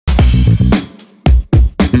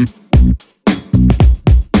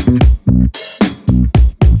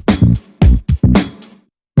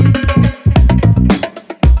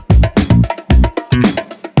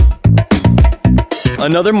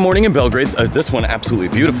Another morning in Belgrade, this one absolutely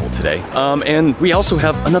beautiful today. And we also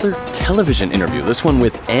have another television interview, this one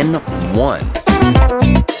with N1.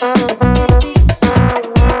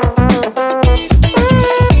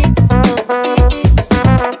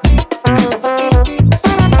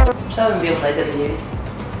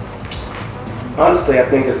 Honestly, I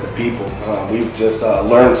think it's the people. We've just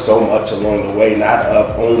learned so much along the way, not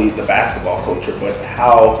of only the basketball culture, but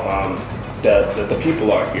how the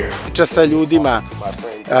people are here. Priča sa ljudima,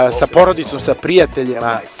 sa porodicom, sa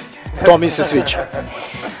prijateljima, to mi se sviđa.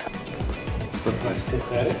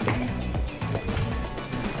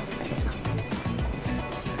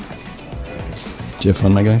 Did you have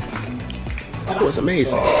fun, my guy? It was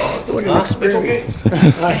amazing. What an experience.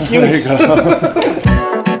 There you go.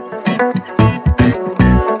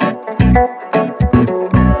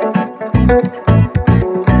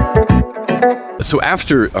 So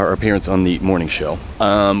after our appearance on the morning show,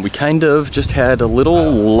 we kind of just had a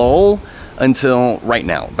little lull until right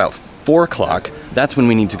now, about 4 o'clock. That's when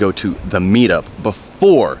we need to go to the meetup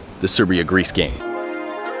before the Serbia-Greece game.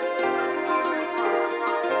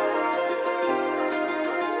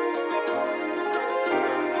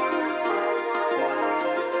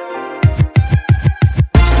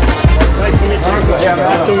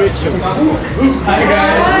 Nice to meet you. Hi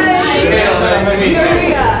guys. Nice to meet you.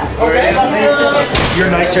 Okay.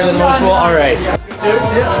 You're nicer than most. Well, all right.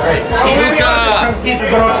 He's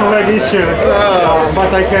brought my issue,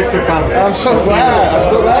 but I had to come. I'm so glad. I'm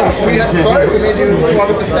so glad. Sorry we made you walk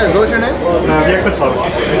up the stairs. What was your name?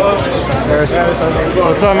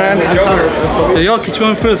 What's up, man? Jokic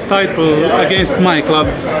won first title against my club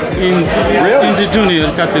in the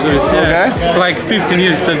junior categories. Yeah, okay. Like 15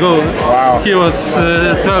 years ago. Wow. He was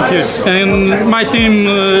 12 years, and my team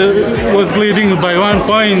was leading by 1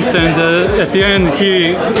 point, and at the end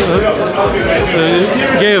he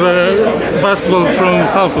gave a basketball from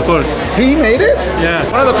half a court. He made it? Yeah.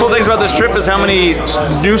 One of the cool things about this trip is how many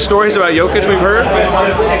new stories about Jokic we've heard.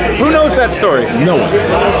 Who knows that story? No one.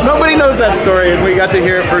 Nobody knows that story, and we got to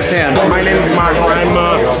hear it firsthand. My name is Marco. I'm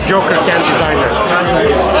a Joker camp designer.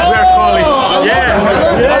 We're colleagues. Yeah.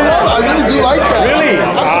 I really do like that. Really?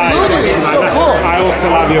 Absolutely. It's so cool. I also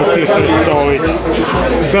love your pictures, so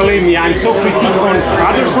it's, believe me, I'm so critical on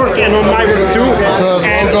others' work and on my work too.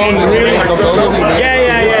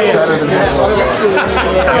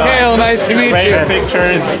 Kale, nice to meet you. Great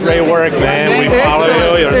pictures, great work, man. We follow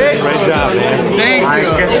you. You're doing a great job, man. Thank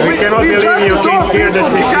you. We cannot believe you came here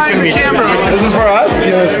that we can meet you. This is for us?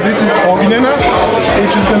 Yes, this is Ognjena,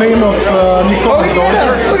 which is the name of Nikola's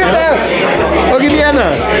daughter. Look at that! Ognjena!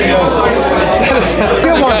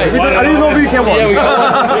 Come on! I didn't know we can one. Yeah, we got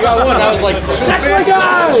one. We got one. I was like, that's my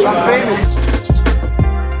guy!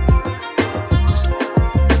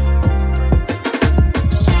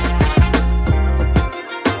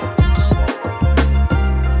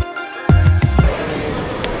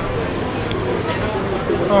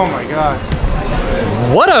 Oh my god.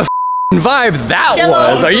 What a vibe that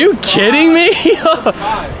was! Are you kidding me?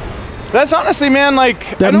 That's honestly, man,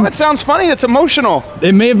 like, I know it sounds funny, it's emotional.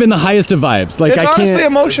 It may have been the highest of vibes. Like, It's honestly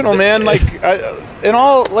emotional, man. Like, in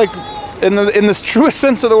all, like, in this truest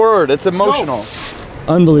sense of the word, it's emotional.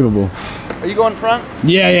 Unbelievable. Are you going front?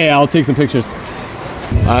 Yeah, I'll take some pictures.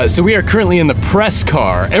 So we are currently in the press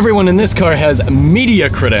car. Everyone in this car has media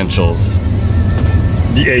credentials.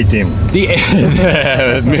 The A-team.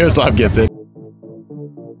 Miroslav gets it.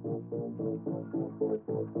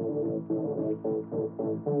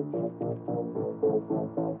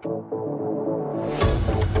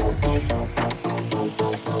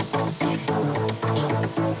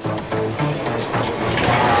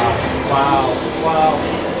 Wow.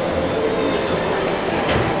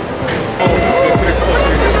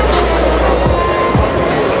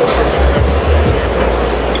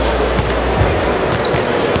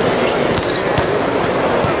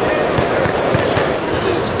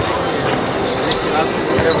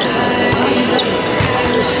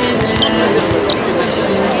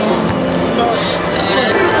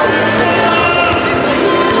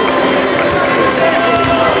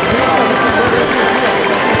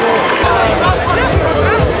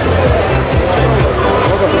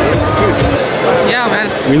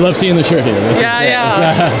 We love seeing the shirt here.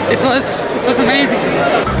 Yeah. It was amazing.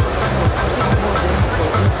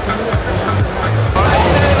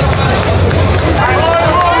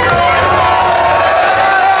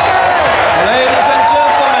 Ladies and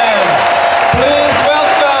gentlemen, please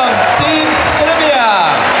welcome Team Serbia.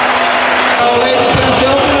 Ladies and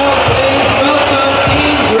gentlemen,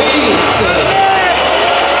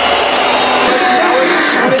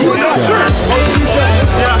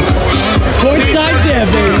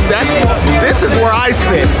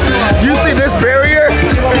 especially this barrier,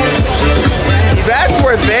 that's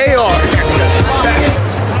where they are.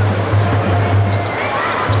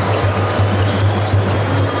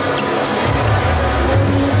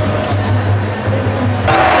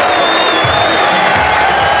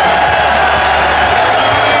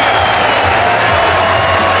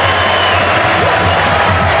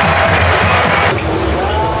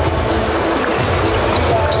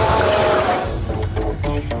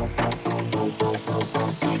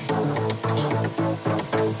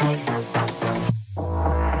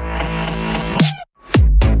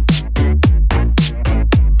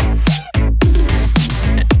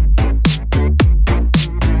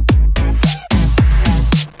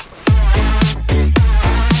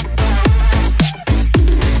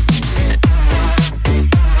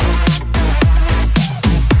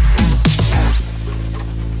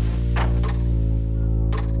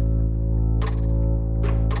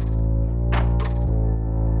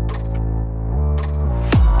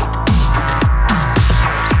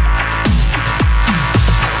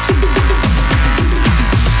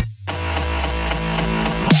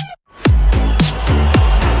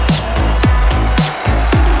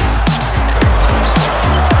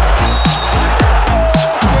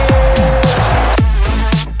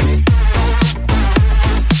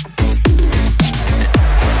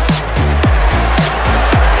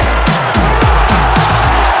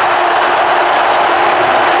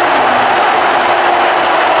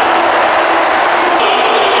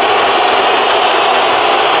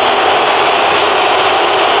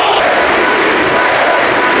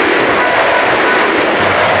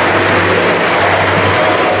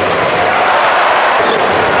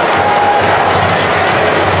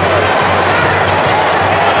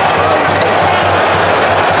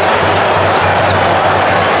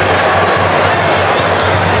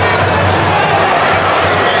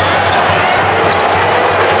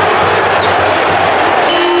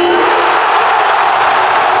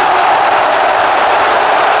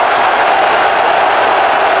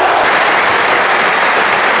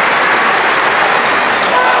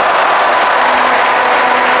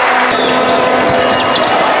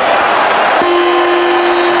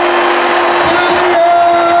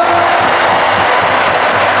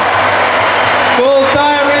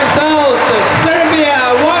 Full-time result, Serbia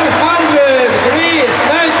 100, Greece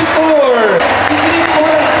 94.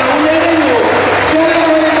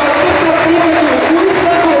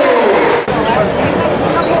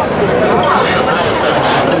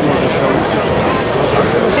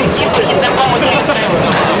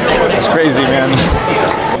 It's crazy, man.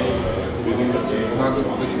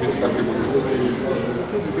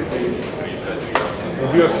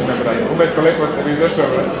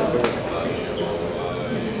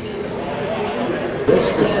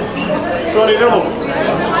 Sorry, no.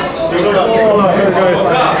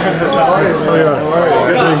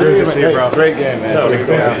 Good to see you, bro. Great game, man.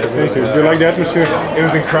 Thank you. Do you like the atmosphere? It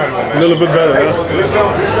was incredible, man. A little bit better, huh? We spent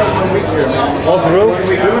 1 week here, man. All for real?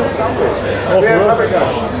 We do it to celebrate. All for real?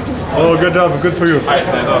 Oh, good job. Good for you.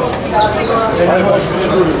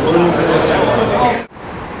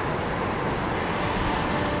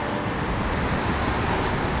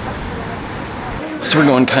 So we're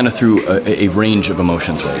going kind of through a range of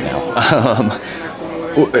emotions right now.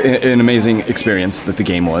 An amazing experience that the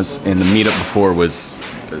game was, and the meetup before was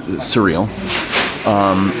surreal.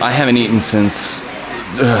 I haven't eaten since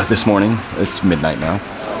this morning. It's midnight now,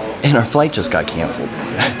 and our flight just got canceled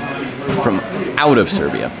from out of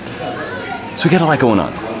Serbia. So we got a lot going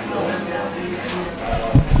on.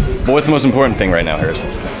 But what's the most important thing right now, Harrison?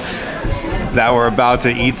 That we're about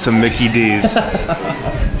to eat some Mickey D's.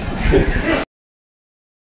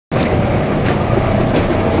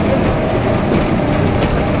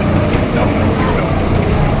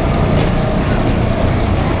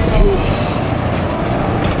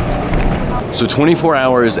 So 24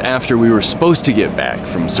 hours after we were supposed to get back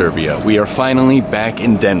from Serbia, we are finally back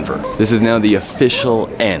in Denver. This is now the official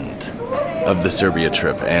end of the Serbia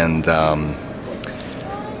trip, and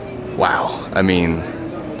wow, I mean,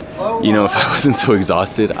 you know, if I wasn't so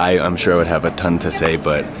exhausted, I'm sure I would have a ton to say,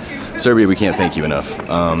 but Serbia, we can't thank you enough.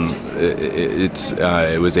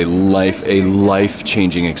 It was a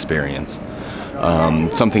life-changing experience.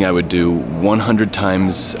 Something I would do 100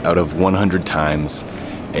 times out of 100 times,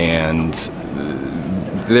 and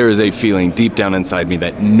there is a feeling deep down inside me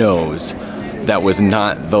that knows that was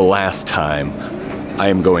not the last time I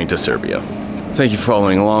am going to Serbia. Thank you for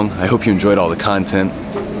following along. I hope you enjoyed all the content,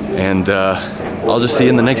 and I'll just see you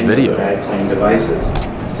in the next video. Devices.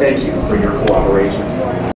 Thank you for your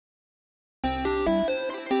cooperation.